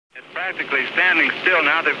practically standing still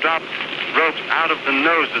now. They've dropped ropes out of the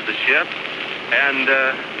nose of the ship, and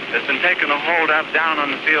has been taken a hold of down on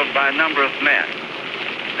the field by a number of men.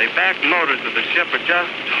 The back motors of the ship are just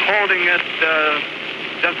holding it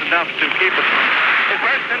just enough to keep it. It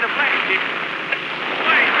bursts into flames.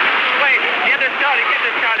 Wait, get it started. It's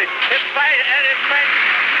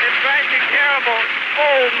crashing terrible.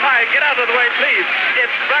 Oh my, get out of the way, please.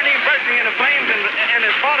 It's bursting into flames, and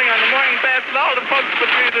it's falling on the mooring mast, and all the folks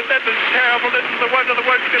between us. This is terrible. This is one of the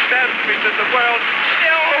worst catastrophes in the world.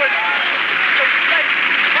 Oh, it's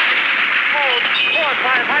 400 or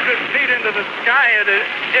 500 feet into the sky, and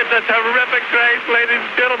it's a terrific crash, ladies and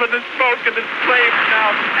gentlemen. The smoke and the flames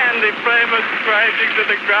now, and the flame is crashing to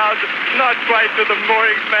the ground, not quite to the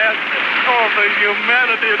mooring mast. All the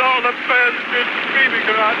humanity and all the passengers screaming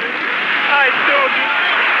around it. I told you,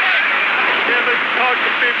 I can't talk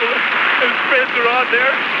to people whose friends are on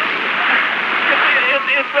there.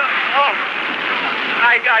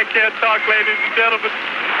 I can't talk, ladies and gentlemen.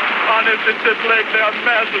 Honest, it's just laying there,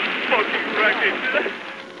 massive smoking wreckage.